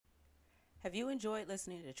Have you enjoyed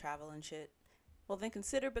listening to Travel and Shit? Well, then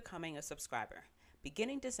consider becoming a subscriber.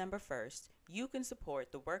 Beginning December 1st, you can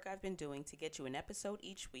support the work I've been doing to get you an episode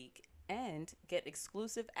each week and get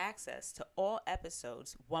exclusive access to all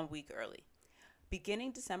episodes 1 week early.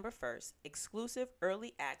 Beginning December 1st, exclusive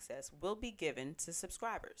early access will be given to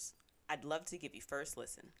subscribers. I'd love to give you first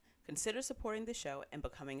listen. Consider supporting the show and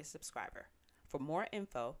becoming a subscriber. For more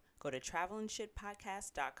info, go to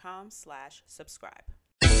travelandshitpodcast.com/subscribe.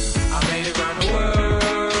 I made it around the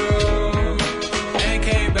world and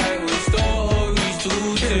came back with stories to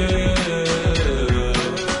tell.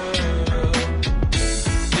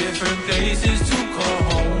 Different places to call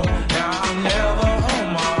home. Now I'm never on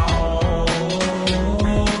my own.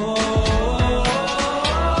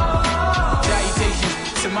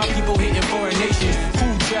 Salutations to my people hitting foreign nations.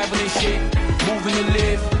 Food, traveling shit, moving to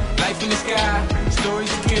live. Life in the sky,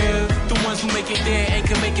 stories to give. The ones who make it there and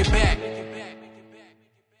can make it back.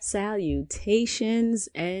 Salutations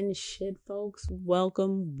and shit, folks.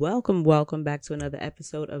 Welcome back to another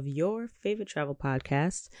episode of your favorite travel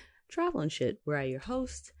podcast, Travel and Shit, where I, your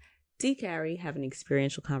host, D. Carey, have an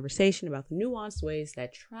experiential conversation about the nuanced ways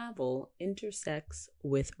that travel intersects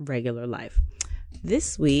with regular life.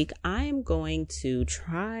 This week, I am going to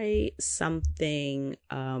try something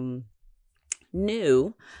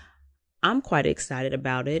new. I'm quite excited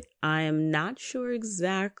about it. I am not sure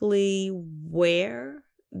exactly where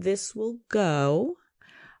this will go,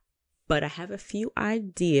 but I have a few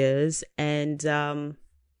ideas, and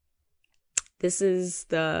this is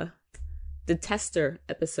the tester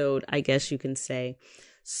episode, I guess you can say.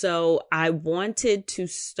 So I wanted to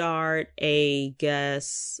start a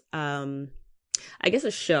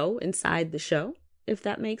show inside the show, if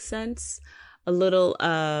that makes sense. A little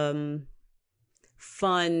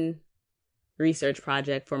fun research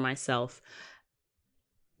project for myself.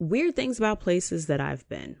 Weird things about places that I've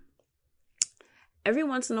been. Every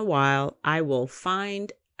once in a while, I will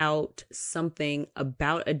find out something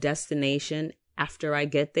about a destination after I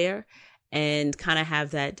get there and kind of have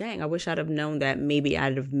that, dang, I wish I'd have known that. Maybe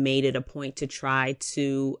I'd have made it a point to try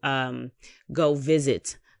to go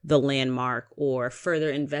visit the landmark or further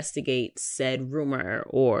investigate said rumor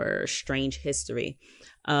or strange history.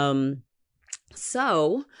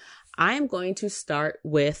 So I am going to start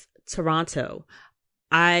with Toronto.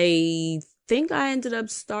 I think I ended up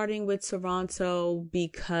starting with Toronto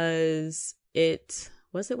because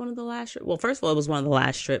was it one of the last trips? Well, first of all, it was one of the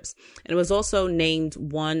last trips. And it was also named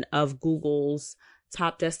one of Google's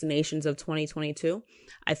top destinations of 2022.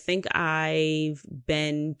 I think I've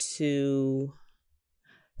been to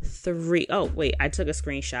 3. Oh, wait, I took a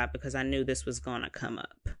screenshot because I knew this was going to come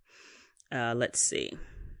up. Let's see.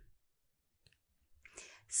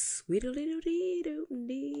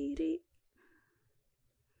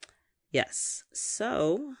 Yes.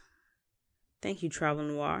 So thank you, Travel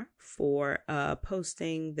Noir, for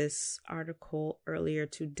posting this article earlier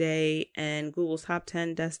today and Google's top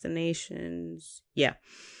 10 destinations. Yeah.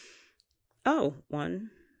 Oh,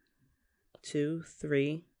 1, 2,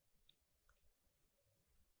 3.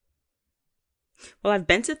 Well, I've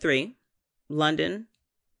been to 3: London,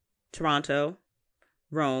 Toronto,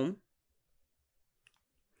 Rome.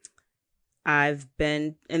 I've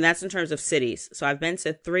been, and that's in terms of cities. So I've been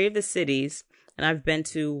to 3 of the cities, and I've been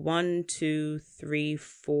to 1, 2, 3,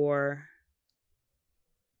 4,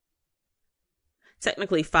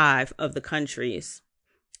 technically 5 of the countries: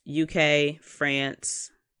 UK, France,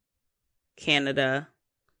 Canada,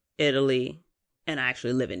 Italy, and I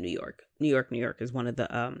actually live in New York. New York is one of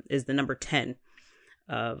the is the number 10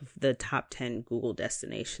 of the top 10 Google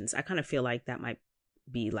destinations. I kind of feel like that might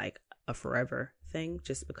be like a forever thing,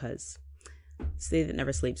 just because city that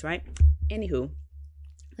never sleeps, right? Anywho,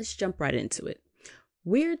 let's jump right into it.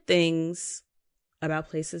 Weird things about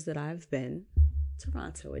places that I've been,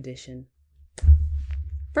 Toronto edition.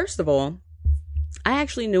 First of all, I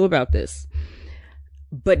actually knew about this,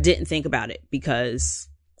 but didn't think about it because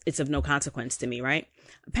it's of no consequence to me, right?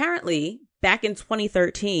 Apparently, back in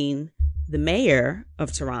 2013, the mayor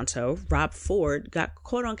of Toronto, Rob Ford, got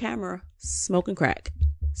caught on camera smoking crack.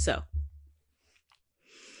 So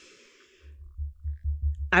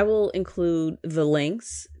I will include the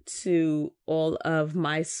links to all of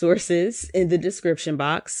my sources in the description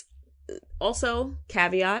box. Also,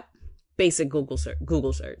 caveat, basic Google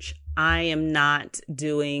search. I am not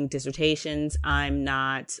doing dissertations. I'm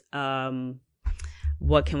not,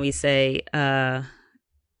 what can we say?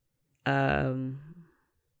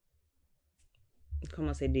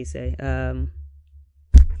 Como se dice?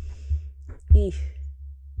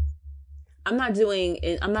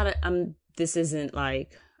 This isn't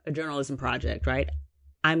like a journalism project, right?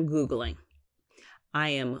 I'm Googling. I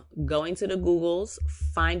am going to the Googles,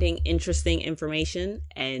 finding interesting information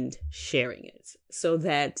and sharing it so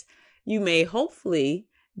that you may hopefully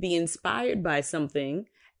be inspired by something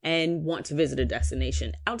and want to visit a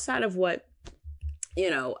destination outside of what,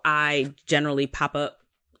 I generally pop up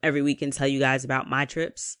every week and tell you guys about my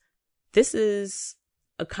trips. This is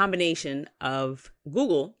a combination of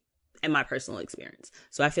Google and my personal experience.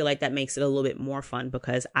 So I feel like that makes it a little bit more fun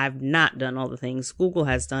because I've not done all the things Google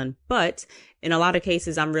has done. But in a lot of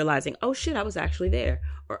cases, I'm realizing, oh shit, I was actually there.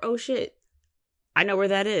 Or, oh shit, I know where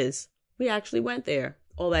that is. We actually went there.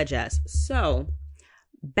 All that jazz. So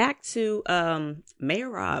back to Mayor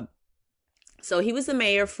Rob. So he was the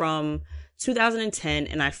mayor from 2010,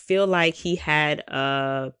 and I feel like he had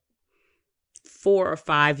a 4 or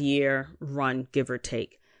 5 year run, give or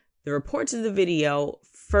take. The reports of the video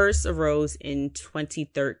first arose in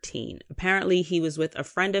 2013. Apparently, he was with a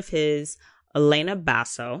friend of his, Elena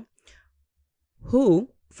Basso, who,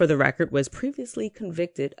 for the record, was previously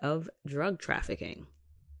convicted of drug trafficking.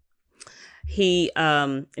 He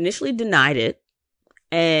initially denied it,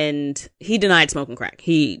 and he denied smoking crack.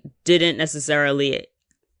 He didn't necessarily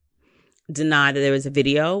deny that there was a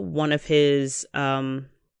video. One of his, I'm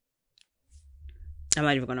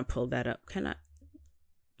not even going to pull that up. Can I?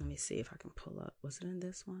 Let me see if I can pull up. Was it in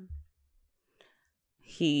this one?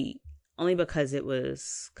 Only because it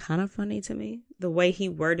was kind of funny to me, the way he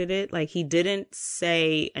worded it. Like, he didn't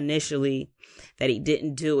say initially that he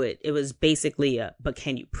didn't do it. It was basically but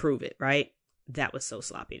can you prove it, right? That was so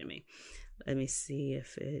sloppy to me. Let me see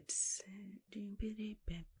if it's...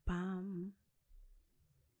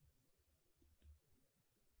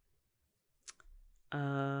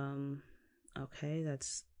 Okay,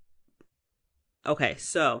 that's... Okay,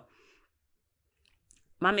 so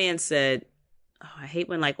my man said, I hate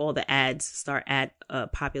when like all the ads start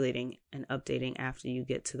populating and updating after you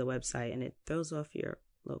get to the website and it throws off your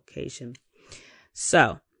location.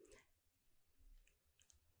 So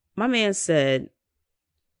my man said,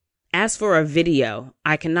 as for a video,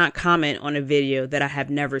 I cannot comment on a video that I have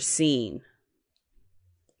never seen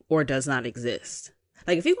or does not exist.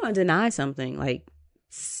 Like, if you're going to deny something, like,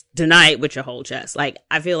 deny it with your whole chest. Like,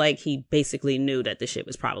 I feel like he basically knew that the shit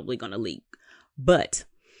was probably going to leak. But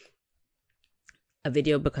a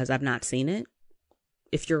video because I've not seen it,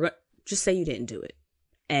 if you're just say you didn't do it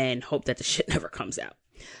and hope that the shit never comes out.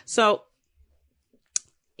 So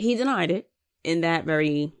he denied it in that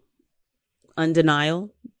very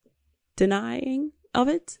denying of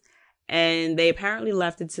it. And they apparently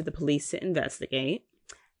left it to the police to investigate.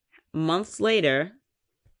 Months later,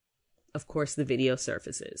 of course, the video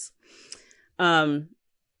surfaces. He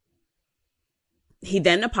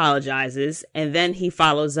then apologizes, and then he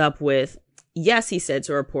follows up with, yes, he said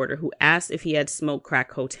to a reporter who asked if he had smoked crack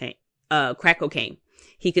cocaine.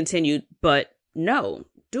 He continued, but no.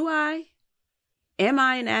 Do I? Am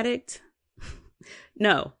I an addict?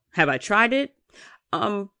 No. Have I tried it?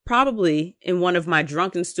 Probably in one of my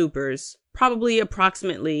drunken stupors, probably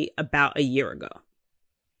approximately about a year ago.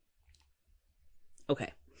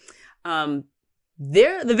 Okay. The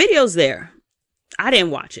video's there. I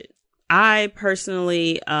didn't watch it. I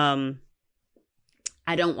personally, I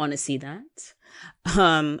don't want to see that.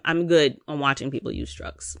 I'm good on watching people use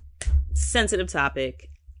drugs. Sensitive topic.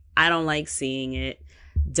 I don't like seeing it.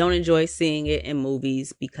 Don't enjoy seeing it in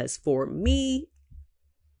movies because for me,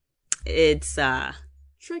 it's,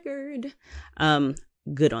 triggered.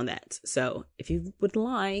 Good on that. So if you would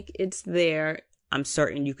like, it's there. I'm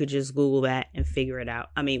certain you could just Google that and figure it out.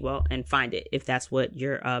 And find it if that's what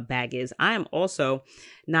your bag is. I am also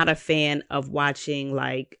not a fan of watching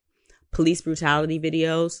like police brutality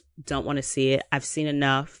videos. Don't want to see it. I've seen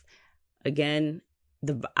enough. Again,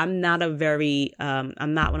 I'm not one of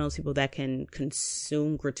those people that can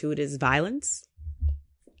consume gratuitous violence.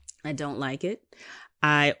 I don't like it.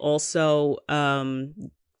 I also,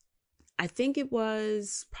 I think it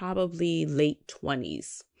was probably late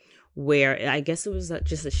 20s. Where I guess it was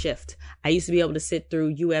just a shift. I used to be able to sit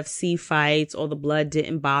through UFC fights. All the blood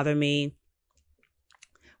didn't bother me.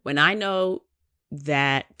 When I know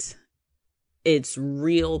that it's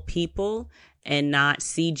real people and not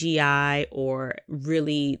CGI or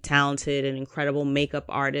really talented and incredible makeup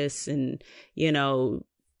artists and,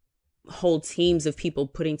 whole teams of people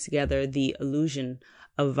putting together the illusion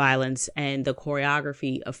of violence and the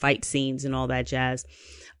choreography of fight scenes and all that jazz.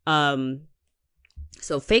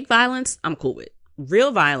 So fake violence, I'm cool with.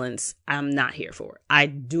 Real violence, I'm not here for. I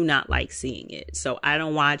do not like seeing it. So I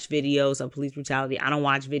don't watch videos of police brutality. I don't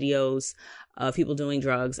watch videos of people doing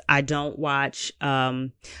drugs. I don't watch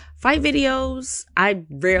fight videos. I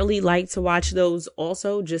rarely like to watch those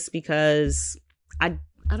also just because I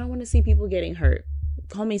don't want to see people getting hurt.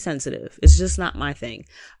 call me sensitive. It's just not my thing.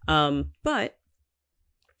 But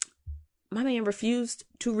my man refused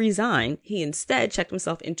to resign. He instead checked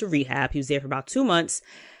himself into rehab. He was there for about 2 months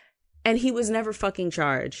and he was never fucking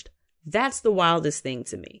charged. That's the wildest thing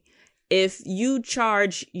to me. If you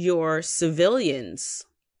charge your civilians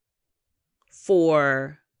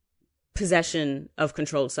for possession of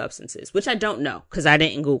controlled substances, which I don't know because I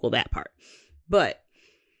didn't Google that part, but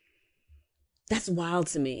that's wild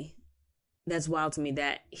to me. That's wild to me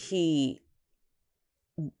that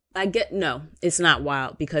no, it's not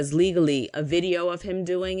wild because legally a video of him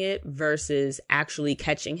doing it versus actually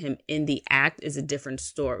catching him in the act is a different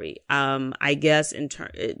story. I guess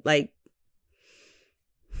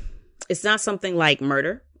it's not something like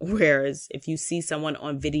murder, whereas if you see someone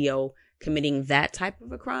on video committing that type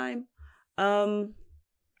of a crime,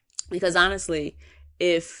 because honestly,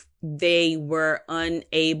 if they were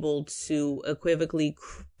unable to equivocally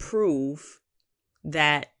prove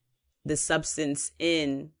that the substance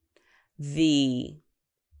in the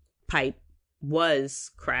pipe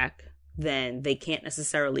was crack, then they can't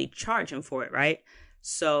necessarily charge him for it, right?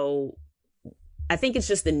 So I think it's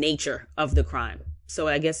just the nature of the crime. So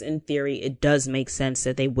I guess in theory, it does make sense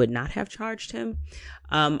that they would not have charged him.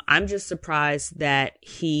 I'm just surprised that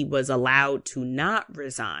he was allowed to not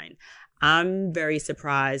resign. I'm very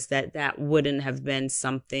surprised that that wouldn't have been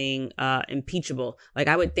something impeachable. Like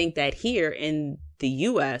I would think that here in the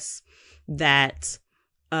U.S. that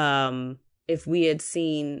if we had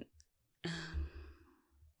seen,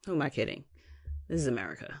 who am I kidding? This is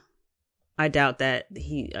America. I doubt that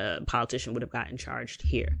a politician would have gotten charged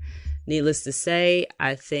here. Needless to say,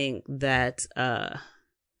 I think that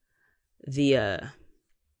the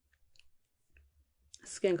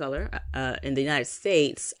skin color in the United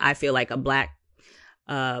States, I feel like a black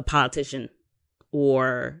politician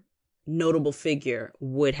or notable figure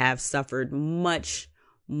would have suffered much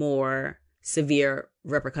more severe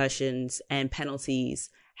repercussions and penalties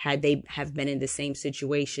had they have been in the same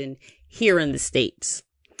situation here in the States.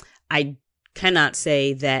 I cannot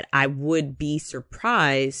say that I would be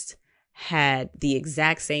surprised had the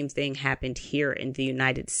exact same thing happened here in the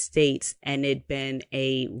United States and it'd been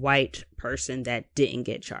a white person that didn't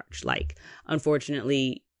get charged. Like,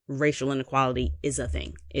 unfortunately, racial inequality is a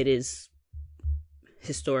thing. It is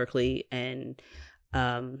historically and,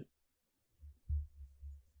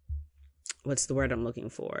 what's the word I'm looking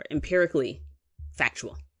for? Empirically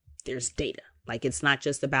factual. There's data. Like, it's not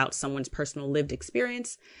just about someone's personal lived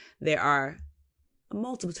experience. There are a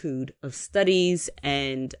multitude of studies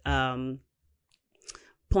and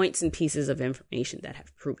points and pieces of information that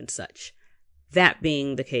have proven such. That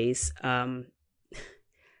being the case,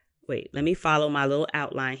 wait, let me follow my little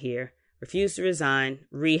outline here. Refuse to resign,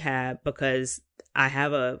 rehab, because I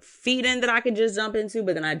have a feed in that I could just jump into,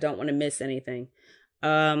 but then I don't want to miss anything.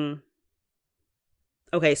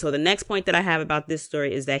 Okay, so the next point that I have about this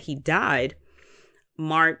story is that he died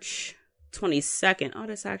March 22nd. Oh,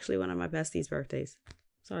 that's actually one of my bestie's birthdays.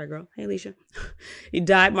 Sorry, girl. Hey, Alicia. He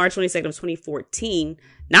died March 22nd of 2014,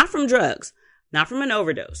 not from drugs, not from an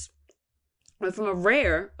overdose, but from a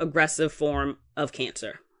rare aggressive form of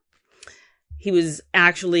cancer. He was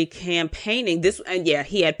actually campaigning this, and yeah,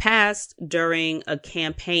 he had passed during a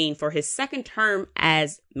campaign for his second term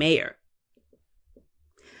as mayor.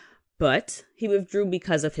 But he withdrew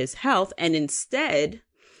because of his health, and instead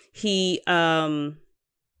he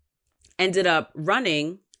ended up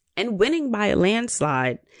running and winning by a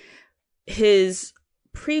landslide his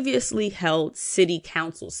previously held city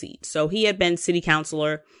council seat. So he had been city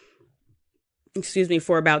councilor,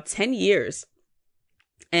 for about 10 years.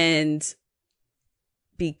 And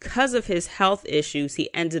because of his health issues,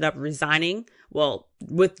 he ended up withdrawing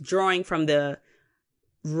from the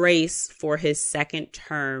race for his second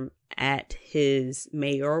term at his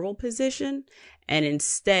mayoral position and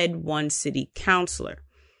instead won city councilor.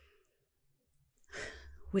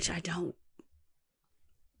 Which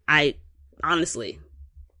honestly,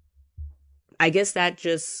 I guess that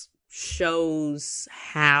just shows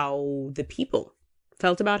how the people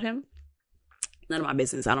felt about him. None of my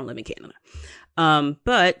business. I don't live in Canada.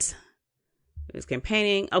 But he was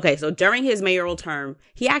campaigning. Okay, so during his mayoral term,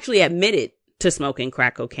 he actually admitted to smoking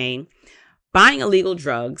crack cocaine, buying illegal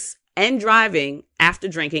drugs, and driving after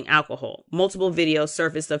drinking alcohol. Multiple videos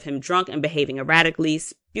surfaced of him drunk and behaving erratically,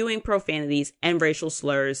 spewing profanities and racial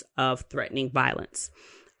slurs of threatening violence.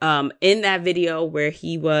 In that video where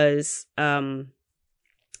he was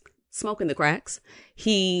smoking the cracks,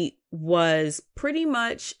 he was pretty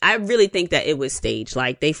much, I really think that it was staged.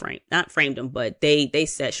 Like, they not framed him, but they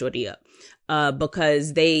set Shorty up.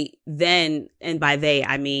 Because they then, and by they,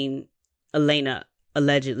 I mean Elena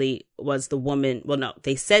allegedly was the woman. Well, no,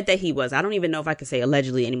 they said that he was. I don't even know if I can say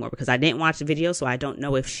allegedly anymore because I didn't watch the video, so I don't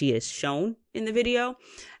know if she is shown in the video.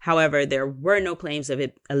 However, there were no claims of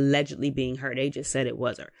it allegedly being her. They just said it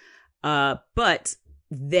was her. But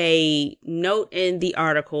they note in the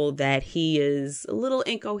article that he is a little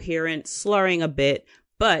incoherent, slurring a bit,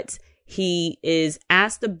 but he is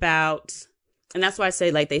asked about, and that's why I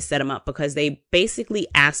say like they set him up, because they basically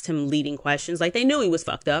asked him leading questions. Like they knew he was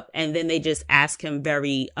fucked up, and then they just asked him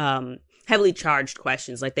very heavily charged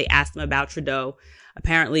questions. Like they asked him about Trudeau.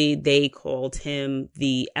 Apparently they called him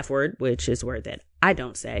the F word, which is a word that I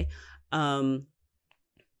don't say.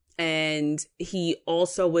 And he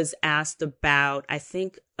also was asked about, I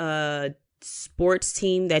think, a sports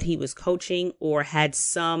team that he was coaching or had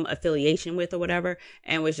some affiliation with or whatever,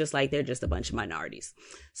 and was just like, they're just a bunch of minorities.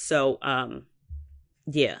 So,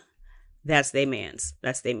 yeah, that's they mans.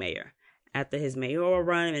 That's they mayor. After his mayoral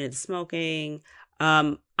run and it's smoking,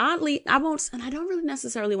 oddly, I don't really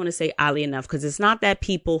necessarily want to say oddly enough, because it's not that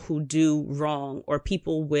people who do wrong or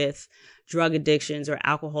people with drug addictions or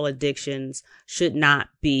alcohol addictions should not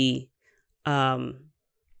be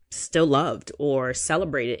still loved or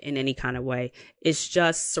celebrated in any kind of way. It's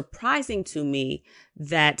just surprising to me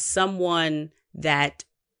that someone that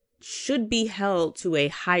should be held to a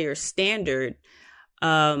higher standard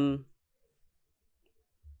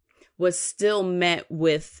was still met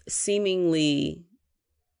with seemingly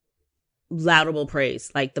laudable praise.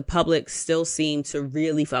 Like the public still seemed to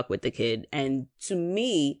really fuck with the kid. And to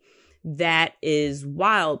me, that is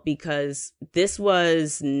wild, because this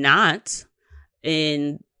was not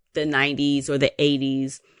in the 90s or the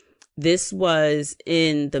 80s. This was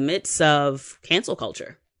in the midst of cancel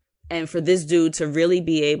culture. And for this dude to really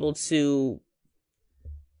be able to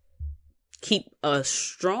keep a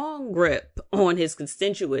strong grip on his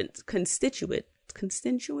constituents.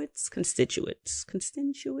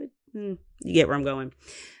 You get where I'm going.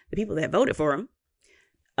 The people that voted for him.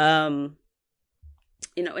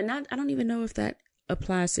 You know, and I don't even know if that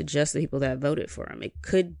applies to just the people that voted for him. It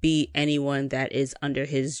could be anyone that is under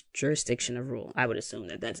his jurisdiction of rule. I would assume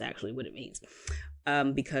that that's actually what it means.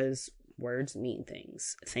 Because words mean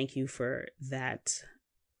things. Thank you for that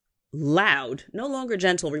loud, no longer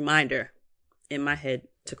gentle reminder in my head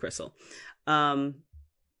to Crystal. Let's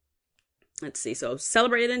see. So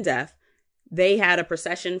celebrated in death. They had a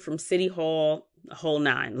procession from City Hall, the whole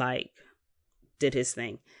nine, like did his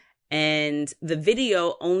thing. And the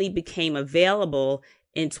video only became available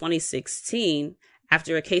in 2016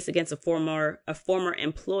 after a case against a former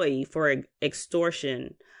employee for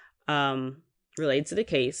extortion related to the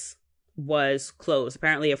case was closed.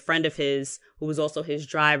 Apparently a friend of his, who was also his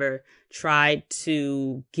driver, tried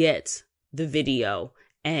to get the video,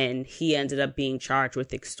 and he ended up being charged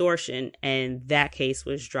with extortion, and that case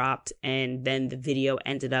was dropped. And then the video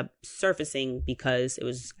ended up surfacing because it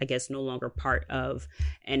was, I guess, no longer part of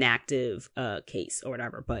an active case or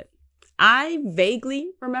whatever. But I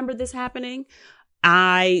vaguely remember this happening.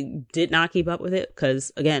 I did not keep up with it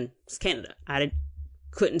because, again, it's Canada. I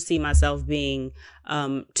couldn't see myself being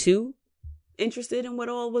too interested in what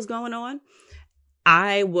all was going on.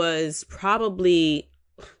 I was probably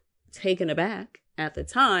taken aback at the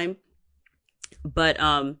time, but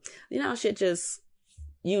you know, shit just,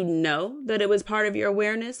 you know that it was part of your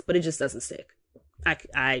awareness, but it just doesn't stick.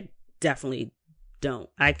 I definitely don't.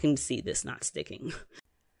 I can see this not sticking.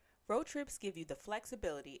 Road trips give you the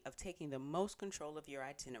flexibility of taking the most control of your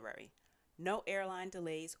itinerary. No airline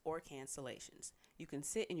delays or cancellations. You can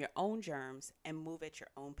sit in your own germs and move at your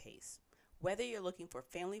own pace. Whether you're looking for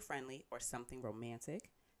family-friendly or something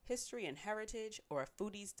romantic, history and heritage, or a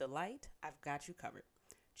foodie's delight, I've got you covered.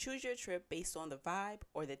 Choose your trip based on the vibe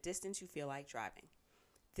or the distance you feel like driving.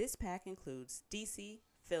 This pack includes DC,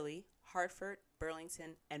 Philly, Hartford,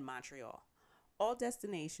 Burlington, and Montreal. All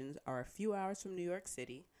destinations are a few hours from New York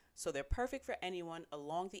City, so they're perfect for anyone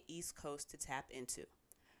along the East Coast to tap into.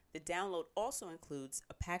 The download also includes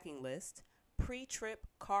a packing list, pre-trip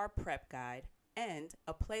car prep guide, and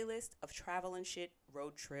a playlist of travel and shit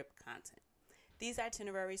road trip content. These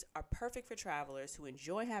itineraries are perfect for travelers who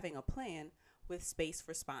enjoy having a plan with space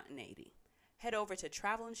for spontaneity. Head over to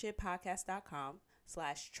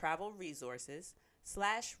travelandshitpodcast.com/travel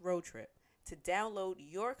resources/road trip to download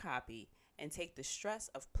your copy and take the stress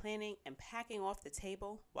of planning and packing off the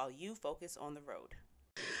table while you focus on the road.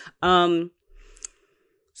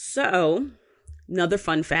 So another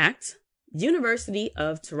fun fact, University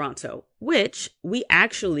of Toronto, which we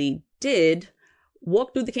actually did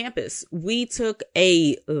walk through the campus. We took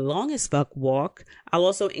a long as fuck walk. I'll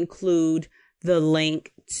also include the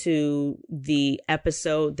link to the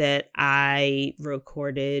episode that I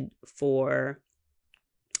recorded for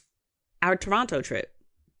our Toronto trip.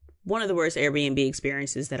 One of the worst Airbnb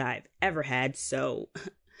experiences that I've ever had. So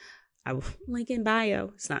I will link in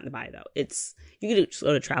bio. It's not in the bio though. You can just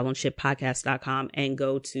go to travelandshippodcast.com and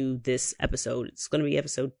go to this episode. It's going to be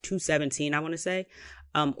episode 217, I want to say.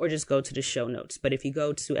 Or just go to the show notes. But if you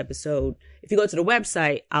go to the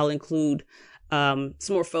website, I'll include some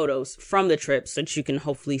more photos from the trip so that you can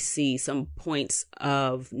hopefully see some points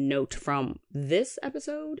of note from this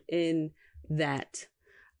episode in that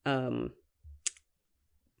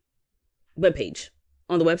webpage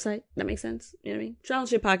on the website. That makes sense? You know what I mean?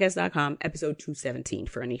 Travelandshippodcast.com, episode 217,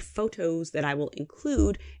 for any photos that I will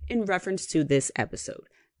include in reference to this episode.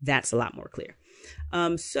 That's a lot more clear.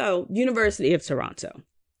 So, University of Toronto.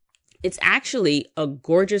 It's actually a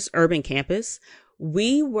gorgeous urban campus.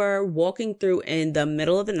 We were walking through in the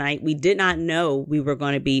middle of the night. We did not know we were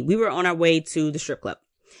on our way to the strip club.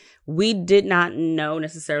 We did not know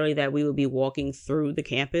necessarily that we would be walking through the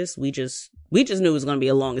campus. We just knew it was going to be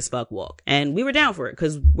a long as fuck walk. And we were down for it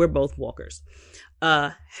because we're both walkers.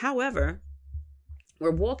 However,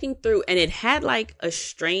 we're walking through and it had like a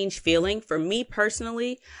strange feeling. For me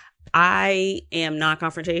personally, I am not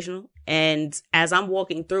confrontational. And as I'm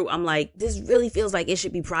walking through, I'm like, this really feels like it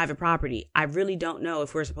should be private property. I really don't know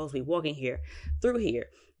if we're supposed to be walking through here.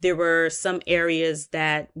 There were some areas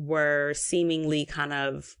that were seemingly kind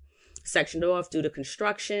of sectioned off due to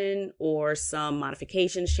construction or some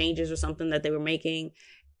modifications, changes or something that they were making.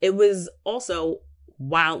 It was also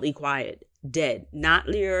wildly quiet, dead, not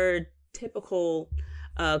your typical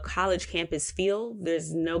college campus feel.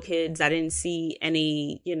 There's no kids. I didn't see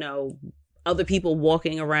any, other people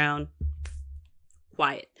walking around.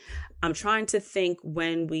 Quiet. I'm trying to think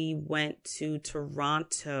when we went to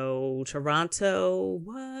Toronto. Toronto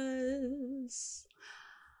was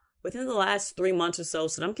within the last 3 months or so.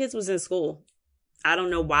 So them kids was in school. I don't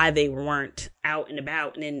know why they weren't out and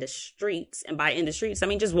about and in the streets. And by in the streets, I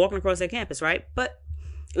mean just walking across their campus, right? But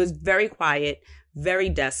it was very quiet, very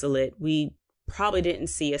desolate. We probably didn't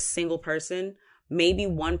see a single person, maybe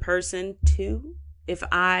one person, two, if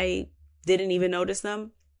I didn't even notice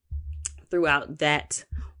them throughout that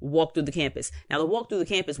walk through the campus. Now, the walk through the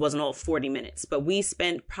campus wasn't all 40 minutes, but we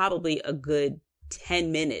spent probably a good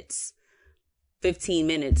 10 minutes, 15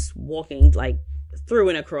 minutes walking like through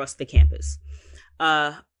and across the campus.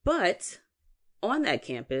 But on that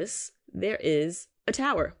campus, there is a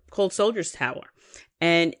tower called Soldiers Tower,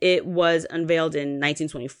 and it was unveiled in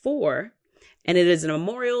 1924, and it is a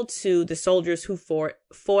memorial to the soldiers who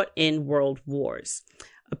fought in world wars.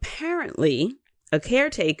 Apparently, a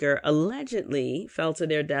caretaker allegedly fell to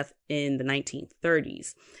their death in the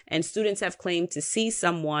 1930s, and students have claimed to see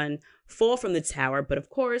someone fall from the tower, but of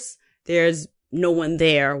course, there's no one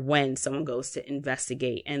there when someone goes to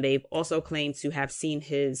investigate, and they've also claimed to have seen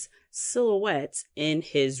his silhouette in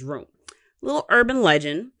his room. Little urban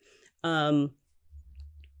legend.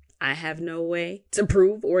 I have no way to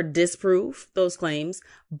prove or disprove those claims,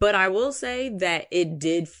 but I will say that it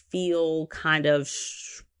did feel kind of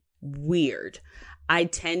weird. I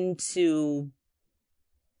tend to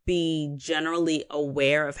be generally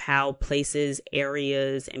aware of how places,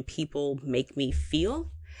 areas, and people make me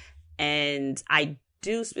feel. And I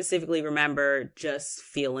do specifically remember just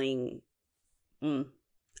feeling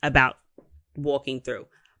about walking through.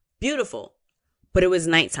 Beautiful, but it was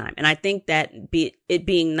nighttime. And I think that it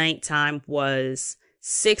being nighttime was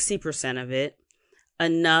 60% of it.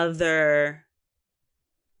 Another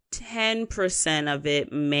 10% of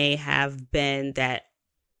it may have been that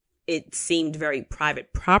it seemed very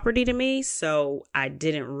private property to me, so I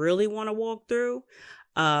didn't really want to walk through.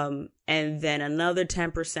 And then another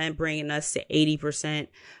 10%, bringing us to 80%,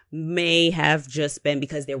 may have just been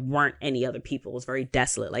because there weren't any other people. It was very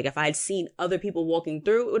desolate. Like if I'd seen other people walking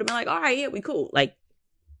through, it would have been like, all right, yeah, we cool. Like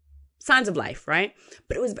signs of life, right?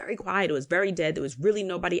 But it was very quiet. It was very dead. There was really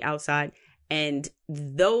nobody outside. And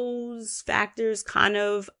those factors kind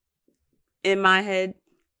of in my head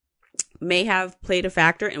may have played a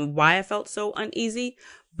factor in why I felt so uneasy,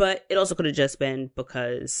 but it also could have just been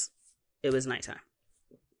because it was nighttime.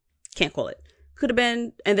 Can't call it. Could have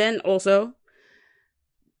been, and then also,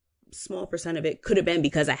 small percent of it could have been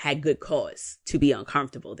because I had good cause to be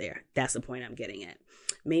uncomfortable there. That's the point I'm getting at.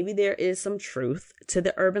 Maybe there is some truth to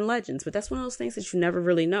the urban legends, but that's one of those things that you never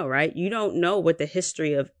really know, right? You don't know what the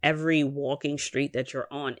history of every walking street that you're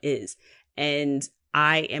on is. And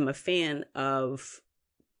I am a fan of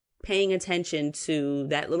paying attention to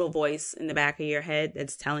that little voice in the back of your head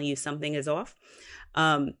that's telling you something is off.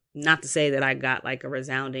 Not to say that I got like a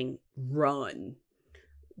resounding run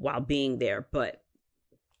while being there, but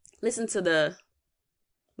listen to the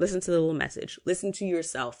little message. Listen to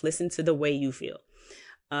yourself. Listen to the way you feel.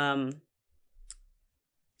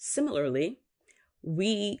 similarly,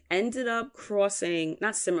 we ended up crossing,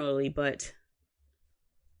 not similarly, but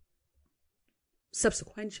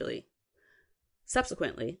subsequently,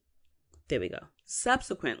 there we go.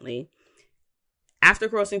 Subsequently, after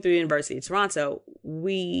crossing through the University of Toronto,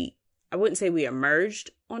 I wouldn't say we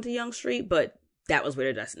emerged onto Yonge Street, but that was where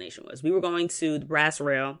the destination was. We were going to the Brass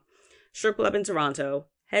Rail strip club in Toronto.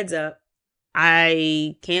 Heads up,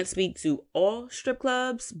 I can't speak to all strip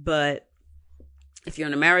clubs, but if you're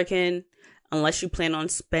an American, unless you plan on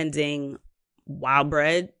spending wild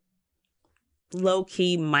bread, low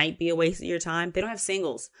key might be a waste of your time. They don't have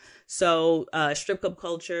singles. So strip club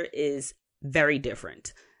culture is very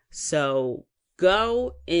different. So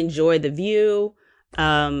go enjoy the view.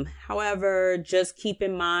 However, just keep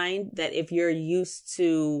in mind that if you're used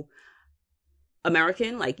to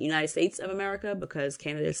American, like United States of America, because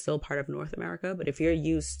Canada is still part of North America, but if you're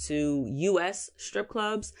used to US strip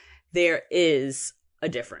clubs, there is a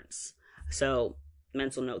difference. So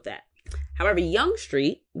mental note that. However, Yonge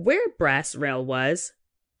Street, where Brass Rail was,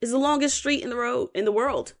 is the longest street in the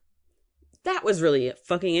world. That was really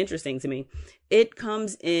fucking interesting to me. It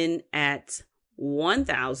comes in at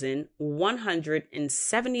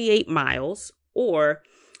 1,178 miles, or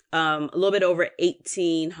a little bit over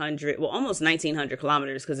 1,800, well, almost 1,900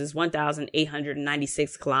 kilometers, because it's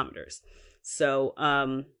 1,896 kilometers. So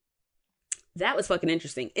that was fucking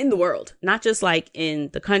interesting in the world, not just like in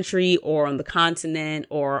the country or on the continent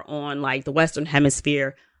or on like the Western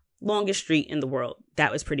Hemisphere. Longest street in the world.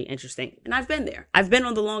 That was pretty interesting. And I've been there. I've been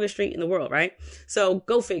on the longest street in the world, right? So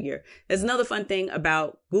go figure. There's another fun thing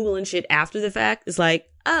about Googling shit after the fact. It's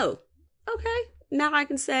like, oh, okay. Now I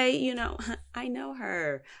can say, you know, I know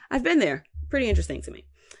her. I've been there. Pretty interesting to me.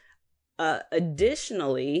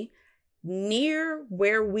 Additionally, near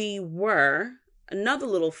where we were, another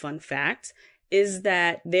little fun fact is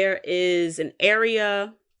that there is an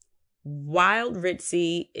area, wild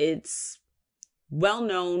ritzy. It's well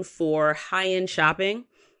known for high-end shopping,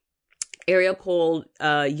 area called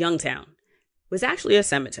Youngtown. It was actually a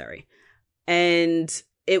cemetery. And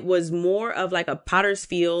it was more of like a potter's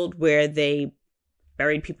field where they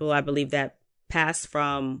buried people, I believe, that passed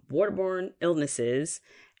from waterborne illnesses.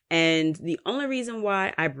 And the only reason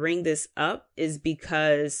why I bring this up is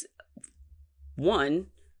because, one,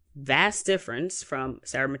 vast difference from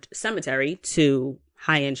cemetery to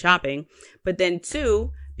high-end shopping. But then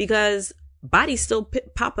two, because bodies still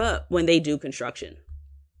pop up when they do construction.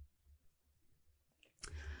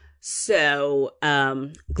 So,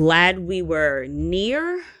 glad we were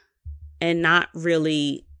near and not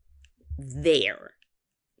really there,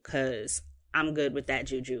 because I'm good with that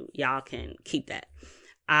juju. Y'all can keep that.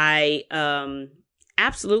 I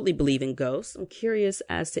absolutely believe in ghosts. I'm curious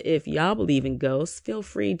as to if y'all believe in ghosts. Feel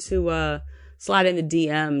free to slide in the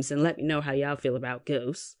DMs and let me know how y'all feel about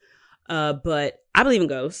ghosts. But I believe in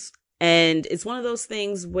ghosts. And it's one of those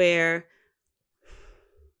things where,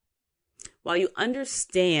 while you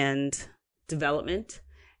understand development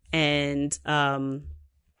and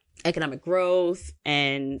economic growth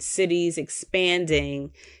and cities expanding,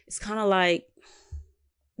 it's kind of like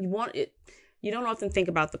you don't often think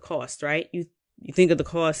about the cost, right? You think of the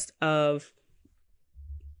cost of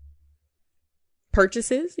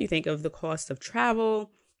purchases, you think of the cost of travel,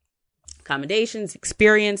 accommodations,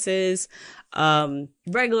 experiences,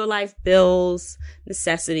 regular life bills,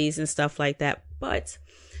 necessities, and stuff like that. But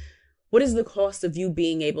what is the cost of you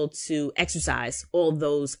being able to exercise all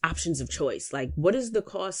those options of choice? Like, what is the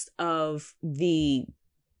cost of the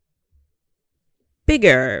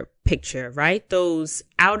bigger picture, right? Those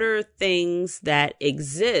outer things that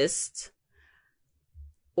exist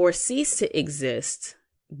or cease to exist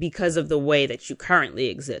because of the way that you currently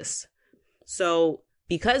exist. So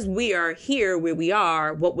because we are here where we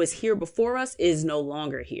are, what was here before us is no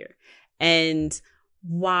longer here. And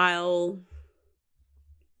while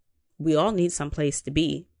we all need some place to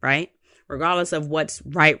be, right? Regardless of what's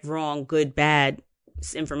right, wrong, good, bad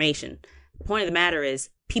information. The point of the matter is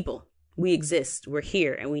people. We exist. We're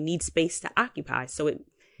here and we need space to occupy. So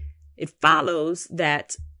it follows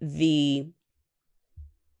that the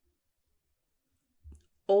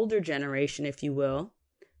older generation, if you will,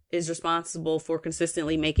 is responsible for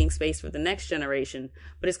consistently making space for the next generation.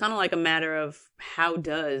 But it's kind of like a matter of how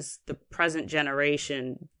does the present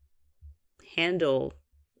generation handle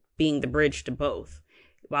being the bridge to both?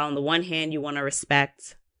 While on the one hand, you want to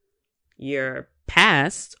respect your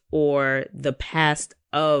past or the past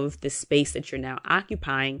of the space that you're now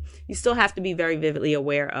occupying, you still have to be very vividly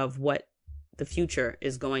aware of what the future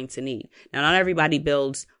is going to need. Now, not everybody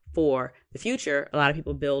builds for the future. A lot of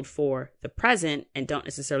people build for the present and don't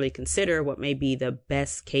necessarily consider what may be the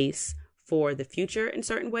best case for the future in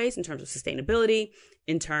certain ways, in terms of sustainability,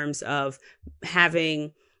 in terms of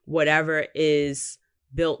having whatever is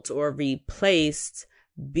built or replaced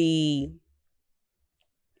be,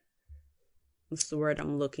 what's the word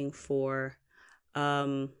I'm looking for?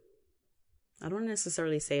 I don't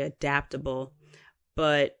necessarily say adaptable,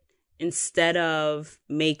 but instead of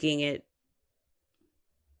making it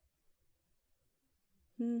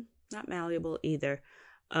not malleable either,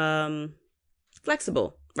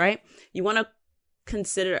 flexible, right? You want to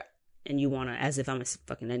consider, and you want to, as if I'm a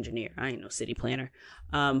fucking engineer, I ain't no city planner,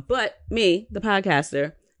 but me, the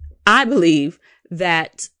podcaster, I believe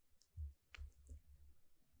that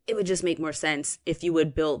it would just make more sense if you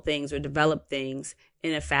would build things or develop things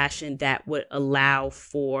in a fashion that would allow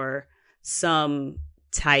for some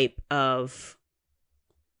type of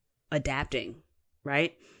adapting,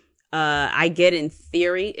 right? I get in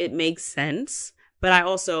theory it makes sense, but I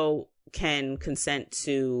also can consent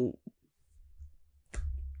to,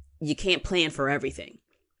 you can't plan for everything.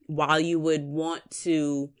 While you would want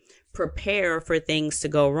to prepare for things to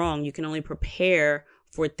go wrong, you can only prepare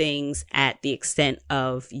for things at the extent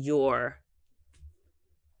of your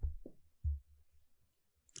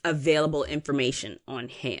available information on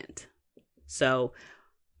hand. So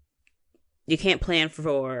you can't plan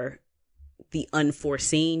for the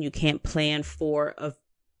unforeseen. You can't plan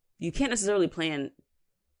you can't necessarily plan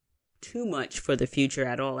too much for the future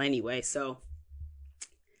at all anyway. So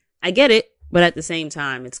I get it, but at the same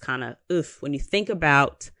time, it's kind of when you think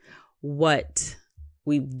about what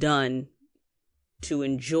we've done to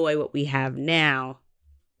enjoy what we have now.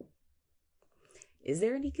 Is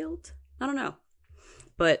there any guilt? I don't know.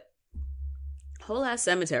 But whole ass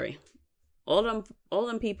cemetery. All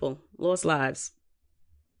them people lost lives.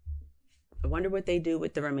 I wonder what they do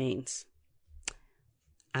with the remains.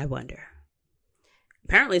 I wonder.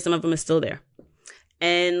 Apparently some of them are still there.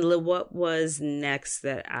 And what was next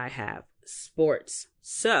that I have? Sports.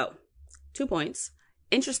 So, 2 points.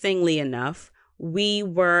 Interestingly enough, we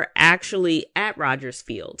were actually at Rogers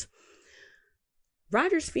Field.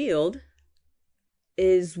 Rogers Field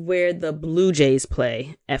is where the Blue Jays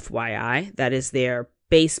play, FYI. That is their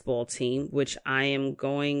baseball team, which I am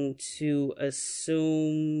going to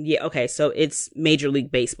assume. Yeah, okay, so it's Major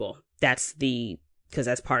League Baseball. Because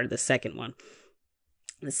that's part of the second one.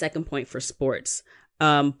 The second point for sports.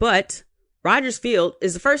 But Rogers Field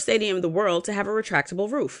is the first stadium in the world to have a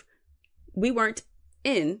retractable roof. We weren't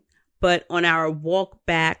in, but on our walk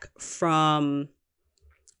back from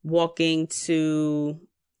walking to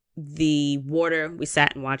the water, we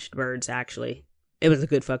sat and watched birds, actually. It was a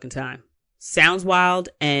good fucking time. Sounds wild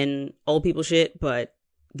and old people shit, but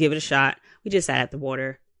give it a shot. We just sat at the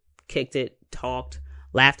water, kicked it, talked,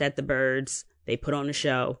 laughed at the birds. They put on a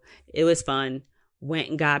show. It was fun. Went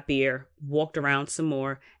and got beer, walked around some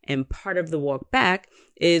more, and part of the walk back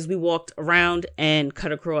is we walked around and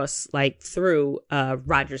cut across, through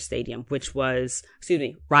Rogers Stadium,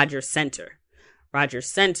 Rogers Center. Rogers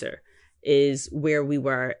Center is where we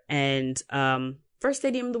were, and first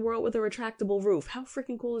stadium in the world with a retractable roof. How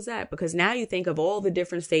freaking cool is that? Because now you think of all the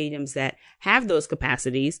different stadiums that have those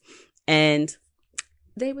capacities, and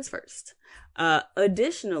they was first.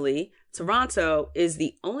 Additionally, Toronto is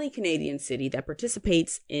the only Canadian city that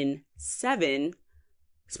participates in 7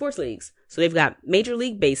 sports leagues. So they've got Major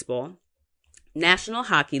League Baseball, National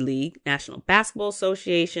Hockey League, National Basketball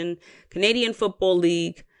Association, Canadian Football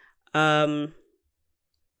League, National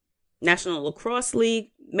Lacrosse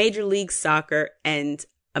League, Major League Soccer, and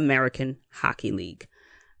American Hockey League.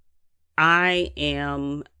 I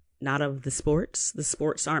am not of the sports. The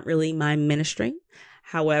sports aren't really my ministry.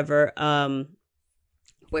 However,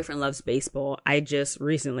 boyfriend loves baseball. I just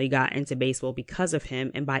recently got into baseball because of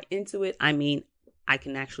him. And by into it, I mean, I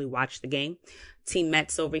can actually watch the game. Team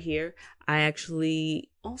Mets over here. I actually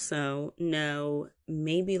also know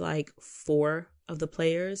maybe 4 of the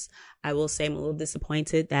players. I will say I'm a little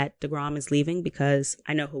disappointed that DeGrom is leaving because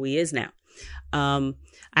I know who he is now. I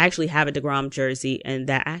actually have a DeGrom jersey, and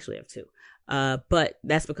I actually have 2. But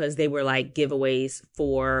that's because they were giveaways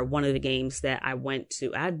for one of the games that I went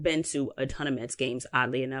to. I'd been to a ton of Mets games,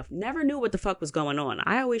 oddly enough. Never knew what the fuck was going on.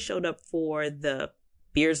 I always showed up for the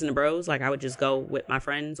beers and the bros. I would just go with my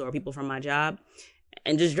friends or people from my job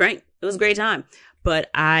and just drink. It was a great time. But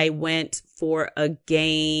I went for a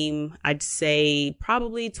game, I'd say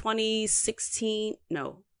probably 2016.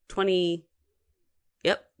 No, 20.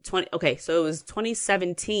 Yep, 20. Okay, so it was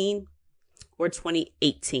 2017. Or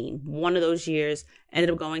 2018, one of those years.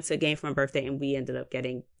 Ended up going to a game for my birthday, and we ended up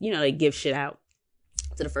getting, they give shit out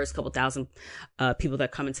to the first couple thousand people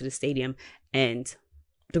that come into the stadium. And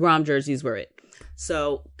DeGrom jerseys were it.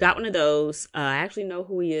 So got one of those. I actually know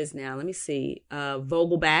who he is now. Let me see.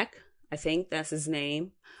 Vogelback, I think that's his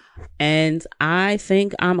name. And I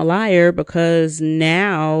think I'm a liar because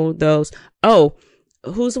now those... Oh,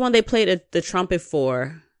 who's the one they played the trumpet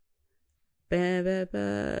for? I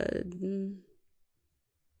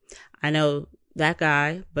know that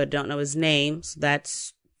guy, but don't know his name. So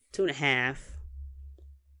that's 2.5.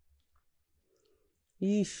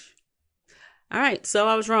 Yeesh. All right, so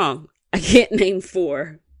I was wrong. I can't name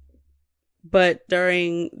 4. But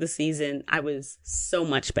during the season, I was so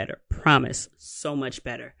much better. Promise, so much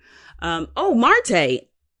better. Oh, Marte.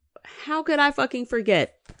 How could I fucking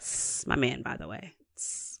forget? It's my man, by the way.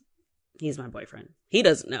 He's my boyfriend. He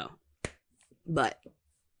doesn't know. But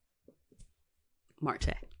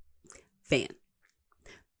Marte. Fan.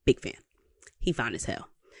 Big fan. He fine as hell.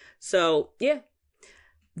 So, yeah.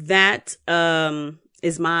 That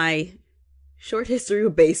is my short history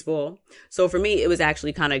of baseball. So for me, it was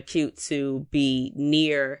actually kind of cute to be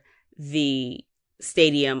near the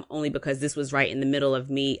stadium only because this was right in the middle of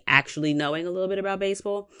me actually knowing a little bit about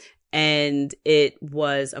baseball. And it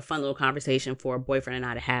was a fun little conversation for a boyfriend and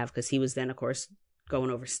I to have because he was then, of course,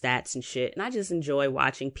 going over stats and shit. And I just enjoy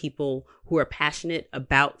watching people who are passionate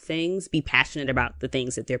about things be passionate about the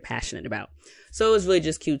things that they're passionate about. So it was really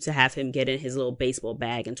just cute to have him get in his little baseball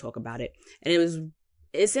bag and talk about it. And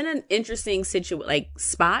it's in an interesting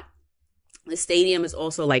spot. The stadium is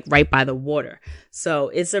also like right by the water. So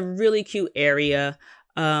it's a really cute area.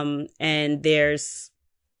 And there's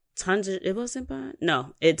tons of,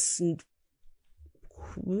 it's,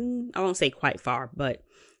 I won't say quite far, but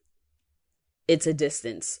it's a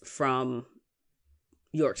distance from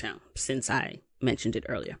Yorktown since I mentioned it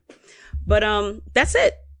earlier. But, that's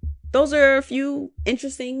it. Those are a few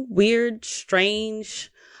interesting, weird,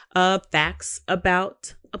 strange, facts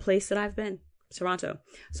about a place that I've been, Toronto.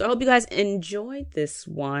 So I hope you guys enjoyed this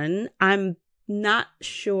one. I'm not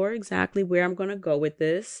sure exactly where I'm going to go with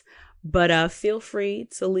this, but feel free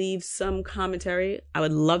to leave some commentary. I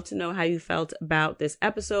would love to know how you felt about this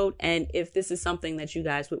episode and if this is something that you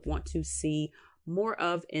guys would want to see more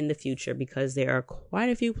of in the future, because there are quite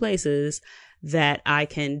a few places that I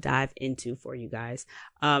can dive into for you guys.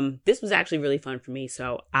 This was actually really fun for me.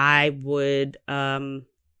 So I would,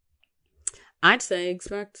 I'd say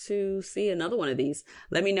expect to see another one of these.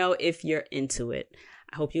 Let me know if you're into it.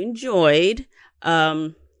 I hope you enjoyed.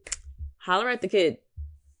 Holler at the kid.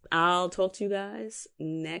 I'll talk to you guys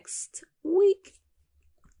next week.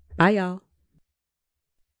 Bye, y'all.